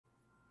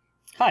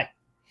Hi,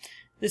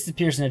 this is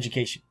Pearson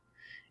Education.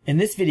 In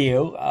this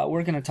video,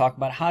 we're going to talk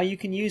about how you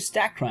can use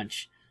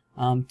StatCrunch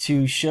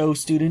to show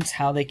students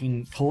how they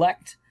can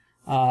collect,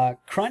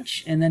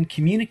 crunch, and then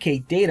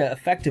communicate data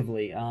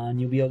effectively.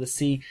 And you'll be able to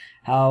see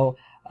how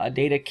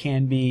data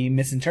can be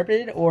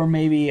misinterpreted, or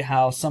maybe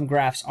how some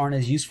graphs aren't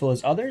as useful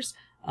as others,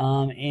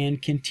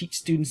 and can teach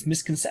students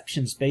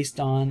misconceptions based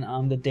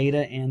on the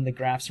data and the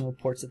graphs and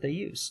reports that they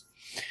use.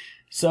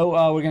 So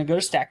we're going to go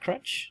to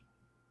StatCrunch.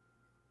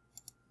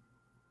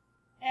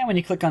 And when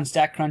you click on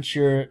StatCrunch,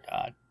 your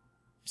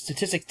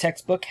statistics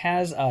textbook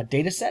has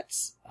data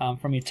sets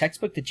from your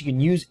textbook that you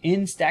can use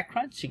in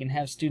StatCrunch. You can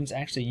have students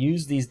actually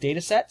use these data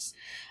sets.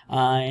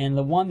 And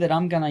the one that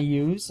I'm going to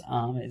use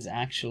is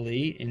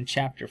actually in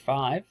Chapter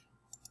 5.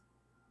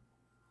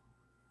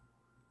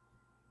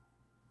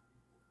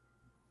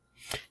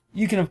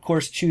 You can, of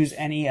course, choose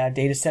any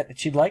data set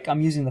that you'd like.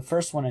 I'm using the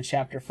first one in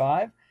Chapter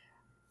 5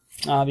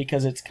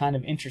 because it's kind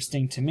of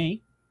interesting to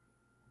me,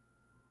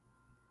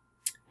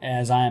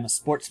 as I am a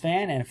sports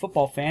fan and a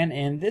football fan,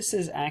 and this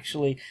is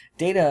actually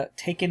data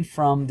taken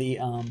from the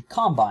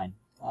Combine,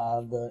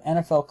 the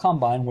NFL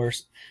Combine, where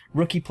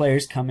rookie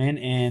players come in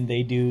and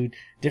they do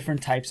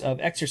different types of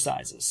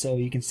exercises. So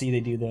you can see they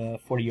do the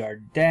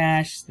 40-yard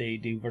dash, they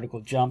do vertical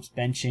jumps,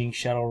 benching,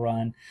 shuttle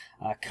run,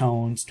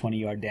 cones,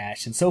 20-yard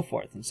dash, and so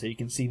forth. And so you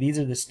can see these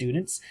are the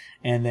students,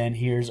 and then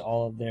here's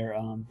all of their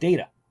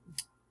data,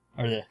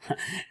 or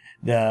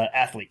the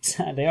athletes.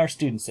 They are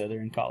students, though.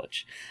 They're in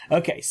college.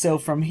 Okay, so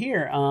from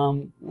here,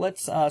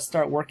 let's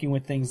start working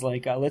with things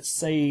like, let's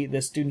say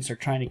the students are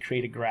trying to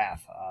create a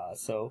graph.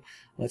 So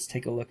let's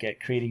take a look at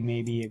creating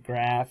maybe a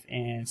graph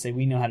and say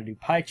we know how to do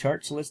pie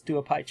charts, so let's do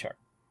a pie chart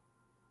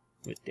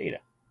with data.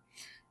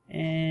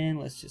 And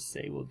let's just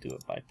say we'll do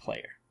it by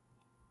player.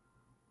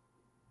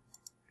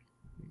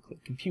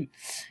 Click compute.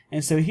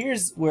 And so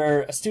here's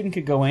where a student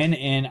could go in,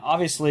 and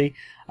obviously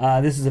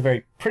this is a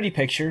very pretty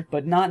picture,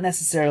 but not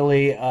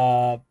necessarily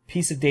a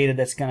piece of data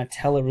that's going to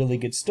tell a really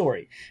good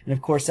story. And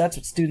of course that's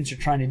what students are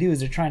trying to do, is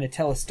they're trying to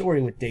tell a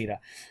story with data,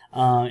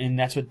 and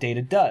that's what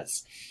data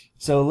does.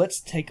 So let's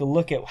take a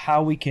look at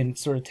how we can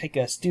sort of take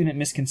a student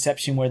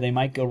misconception where they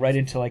might go right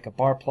into like a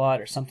bar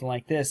plot or something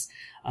like this,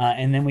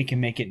 and then we can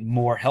make it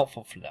more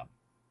helpful for them.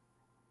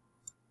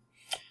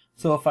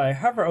 So if I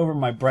hover over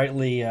my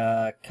brightly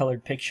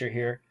colored picture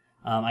here,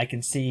 I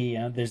can see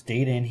there's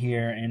data in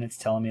here, and it's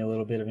telling me a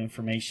little bit of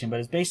information, but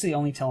it's basically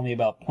only telling me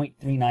about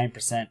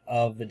 0.39%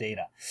 of the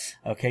data.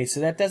 Okay, so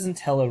that doesn't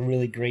tell a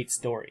really great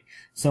story.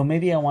 So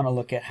maybe I want to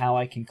look at how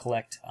I can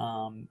collect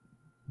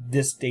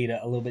this data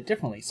a little bit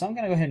differently. So I'm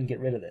going to go ahead and get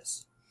rid of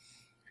this.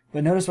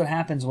 But notice what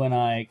happens when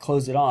I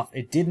close it off.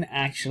 It didn't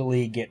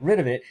actually get rid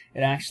of it. It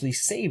actually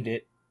saved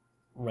it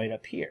right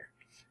up here.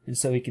 And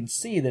so we can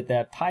see that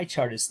that pie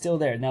chart is still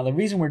there. Now the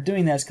reason we're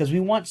doing that is because we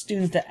want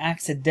students to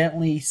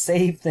accidentally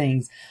save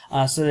things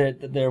so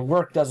that their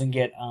work doesn't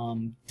get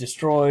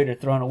destroyed or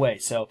thrown away.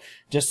 So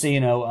just so you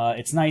know,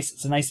 it's nice.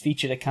 It's a nice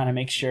feature to kind of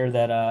make sure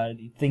that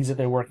things that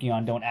they're working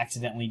on don't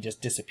accidentally just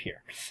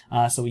disappear.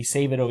 So we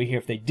save it over here.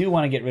 If they do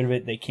want to get rid of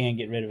it, they can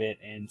get rid of it,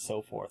 and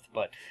so forth.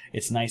 But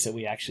it's nice that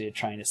we actually are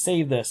trying to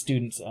save the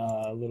students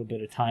a little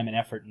bit of time and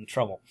effort and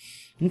trouble.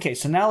 Okay,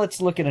 so now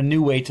let's look at a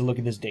new way to look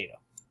at this data.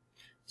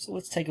 So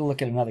let's take a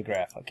look at another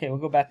graph. Okay, we'll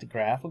go back to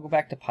graph. We'll go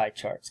back to pie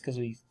charts because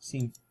we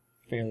seem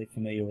fairly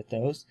familiar with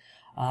those.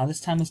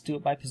 This time let's do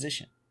it by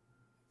position.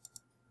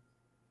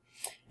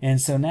 And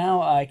so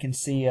now I can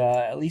see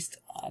at least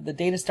the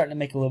data is starting to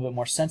make a little bit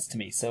more sense to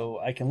me. So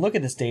I can look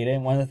at this data,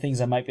 and one of the things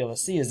I might be able to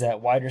see is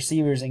that wide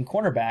receivers and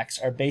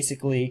cornerbacks are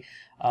basically,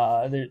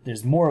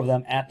 there's more of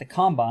them at the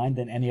Combine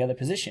than any other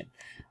position.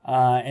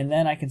 And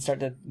then I can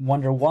start to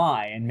wonder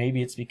why, and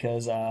maybe it's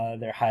because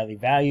they're highly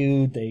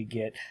valued, they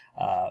get,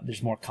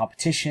 there's more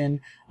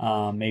competition,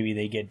 maybe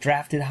they get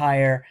drafted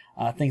higher,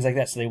 things like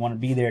that, so they want to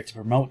be there to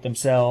promote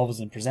themselves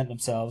and present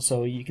themselves,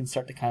 so you can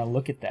start to kind of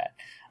look at that.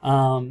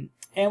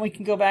 And we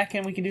can go back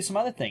and we can do some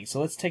other things.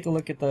 So let's take a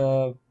look at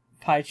the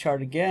pie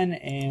chart again,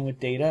 and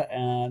with data,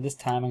 this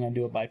time I'm going to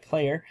do it by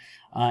player,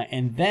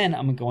 and then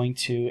I'm going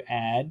to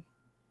add,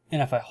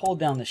 and if I hold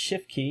down the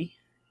shift key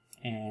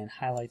and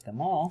highlight them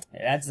all,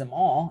 it adds them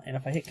all, and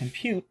if I hit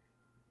compute,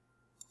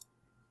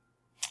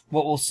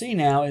 what we'll see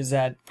now is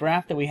that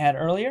graph that we had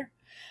earlier,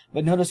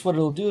 but notice what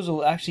it'll do is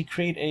it'll actually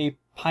create a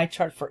pie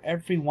chart for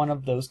every one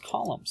of those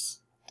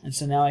columns. And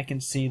so now I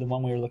can see the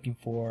one we were looking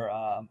for,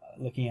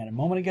 looking at a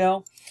moment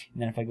ago,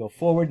 and then if I go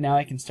forward, now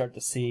I can start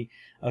to see,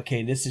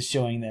 okay, this is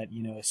showing that,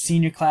 you know,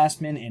 senior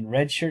classmen and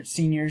redshirt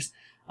seniors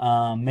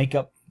make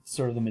up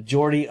sort of the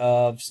majority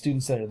of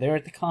students that are there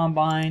at the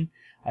Combine.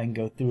 I can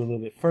go through a little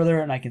bit further,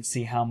 and I can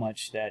see how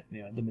much that,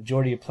 you know, the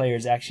majority of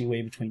players actually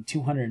weigh between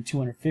 200 and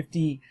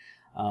 250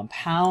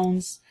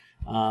 pounds.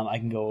 I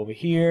can go over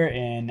here,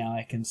 and now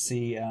I can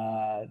see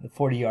the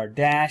 40-yard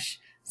dash.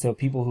 So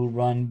people who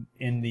run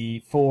in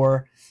the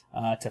 4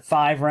 to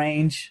 5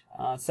 range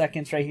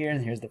seconds right here,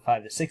 and here's the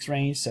 5 to 6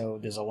 range. So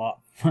there's a lot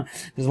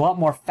there's a lot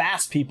more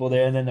fast people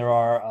there than there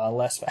are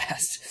less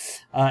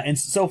fast, and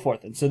so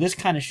forth. And so this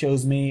kind of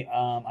shows me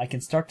I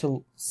can start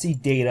to see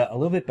data a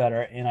little bit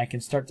better, and I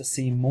can start to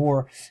see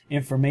more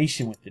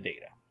information with the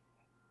data.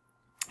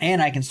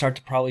 And I can start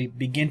to probably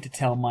begin to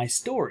tell my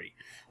story,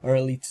 or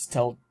at least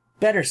tell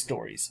better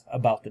stories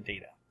about the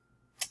data.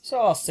 So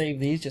I'll save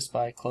these just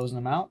by closing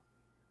them out.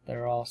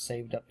 They're all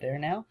saved up there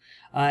now.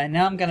 And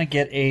now I'm going to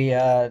get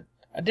a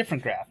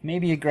different graph.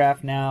 Maybe a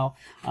graph now.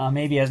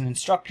 Maybe as an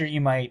instructor,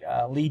 you might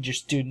lead your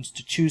students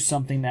to choose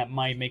something that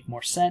might make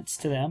more sense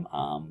to them.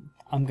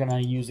 I'm going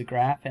to use a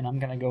graph, and I'm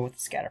going to go with the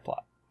scatter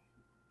plot.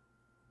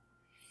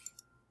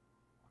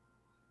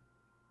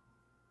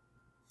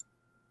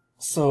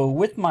 So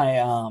with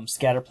my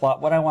scatter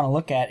plot, what I want to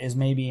look at is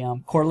maybe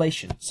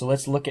correlation. So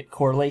let's look at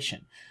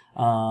correlation.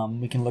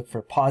 We can look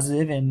for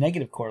positive and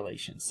negative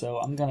correlation. So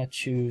I'm going to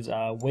choose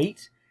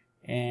weight,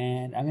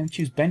 and I'm going to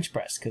choose bench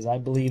press because I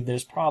believe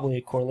there's probably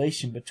a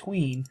correlation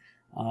between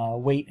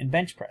weight and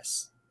bench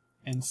press.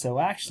 And so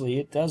actually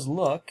it does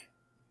look,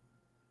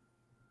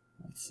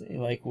 let's see,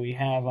 like we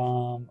have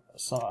a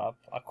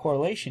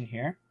correlation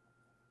here.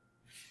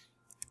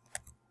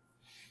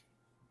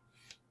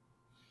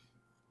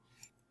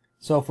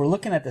 So if we're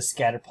looking at the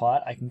scatter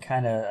plot, I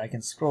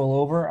can scroll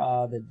over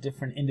the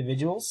different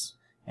individuals,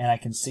 and I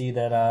can see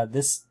that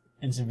this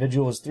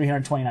individual is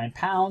 329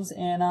 pounds,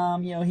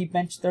 and you know, he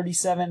benched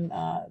 37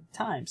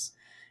 times.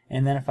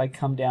 And then if I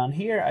come down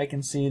here, I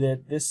can see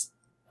that this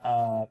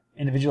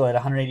individual at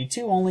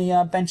 182 only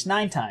benched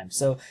 9 times.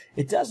 So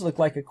it does look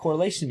like a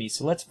correlation to me.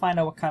 So let's find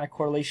out what kind of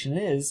correlation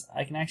it is.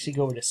 I can actually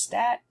go over to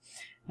stat,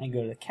 and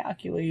go to the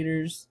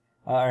calculators,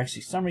 or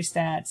actually summary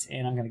stats,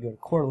 and I'm going to go to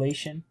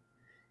correlation.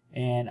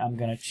 And I'm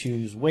going to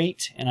choose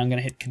weight, and I'm going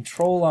to hit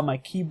control on my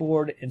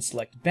keyboard and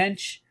select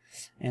bench,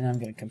 and I'm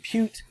going to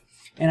compute.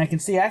 And I can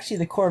see actually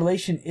the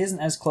correlation isn't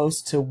as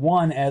close to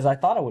 1 as I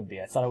thought it would be.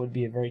 I thought it would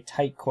be a very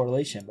tight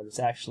correlation, but it's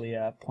actually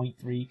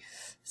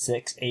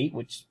 0.368,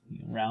 which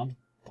round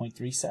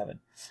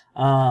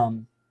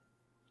 0.37.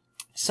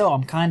 So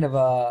I'm kind of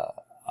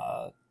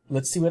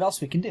let's see what else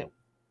we can do.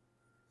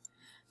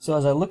 So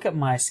as I look at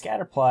my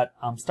scatter plot,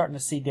 I'm starting to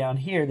see down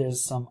here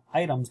there's some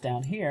items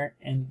down here,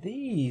 and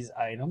these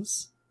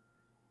items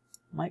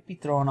might be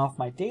throwing off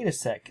my data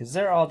set because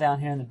they're all down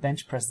here in the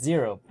bench press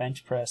 0,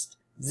 bench press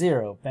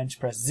 0, bench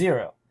press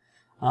 0.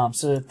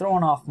 So they're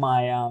throwing off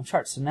my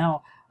chart. So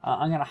now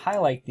I'm going to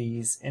highlight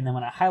these, and then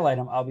when I highlight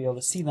them, I'll be able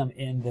to see them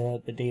in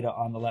the data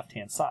on the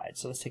left-hand side.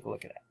 So let's take a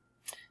look at that.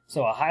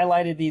 So I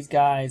highlighted these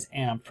guys,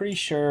 and I'm pretty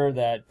sure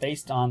that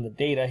based on the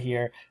data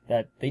here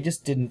that they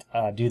just didn't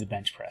do the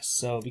bench press.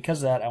 So because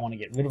of that, I want to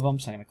get rid of them.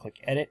 So I'm going to click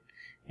Edit,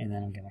 and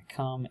then I'm going to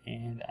come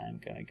and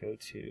I'm going to go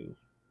to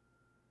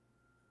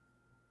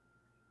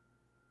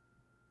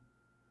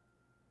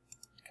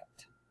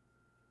Cut.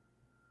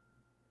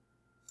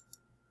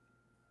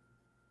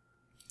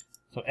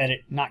 So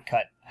Edit, not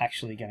Cut.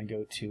 Actually going to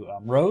go to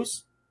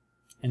Rows,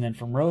 and then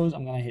from Rows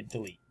I'm going to hit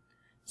Delete.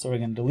 So we're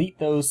going to delete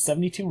those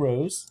 72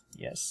 rows.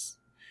 Yes.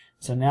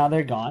 So now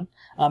they're gone.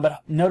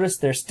 But notice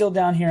they're still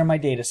down here in my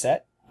data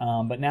set.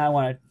 But now I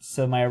want to,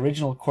 so my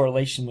original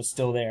correlation was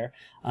still there.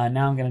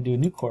 Now I'm going to do a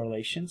new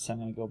correlation. So I'm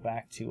going to go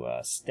back to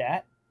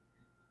Stat.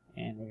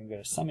 And we're going to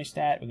go to Summary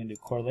Stat. We're going to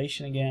do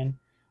correlation again.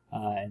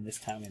 And this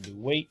time I'm going to do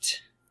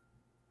weight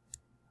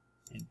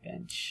and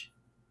bench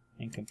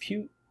and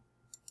compute.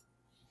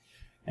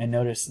 And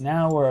notice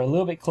now we're a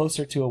little bit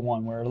closer to a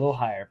 1. We're a little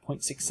higher.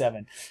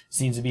 0.67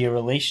 seems to be a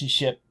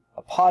relationship,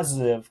 a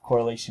positive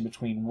correlation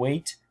between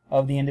weight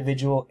of the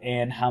individual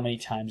and how many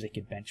times they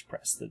could bench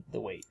press the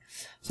weight.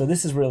 So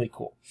this is really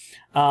cool.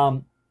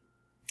 Now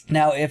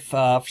if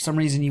for some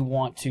reason you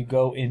want to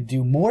go and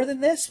do more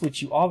than this,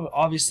 which you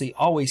obviously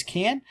always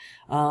can,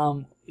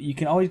 you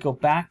can always go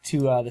back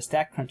to the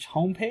StatCrunch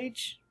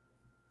homepage.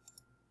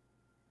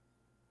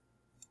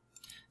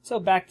 So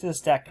back to the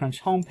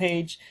StatCrunch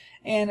homepage,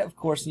 and of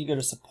course you go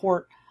to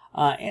support,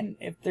 and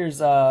if there's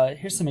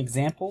here's some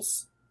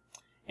examples,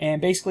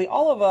 and basically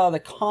all of the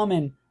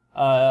common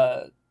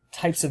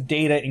types of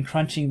data in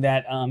crunching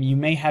that you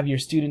may have your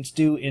students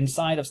do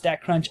inside of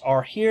StatCrunch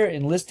are here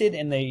and listed,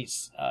 and they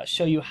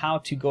show you how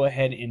to go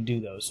ahead and do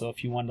those. So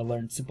if you want to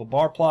learn simple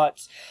bar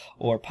plots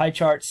or pie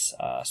charts,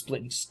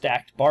 split and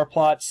stacked bar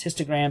plots,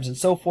 histograms, and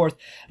so forth,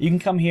 you can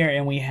come here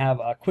and we have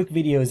quick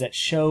videos that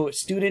show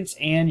students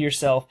and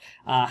yourself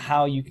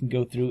how you can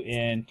go through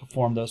and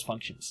perform those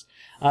functions.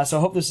 So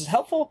I hope this is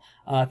helpful.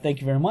 Thank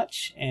you very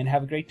much, and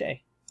have a great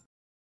day.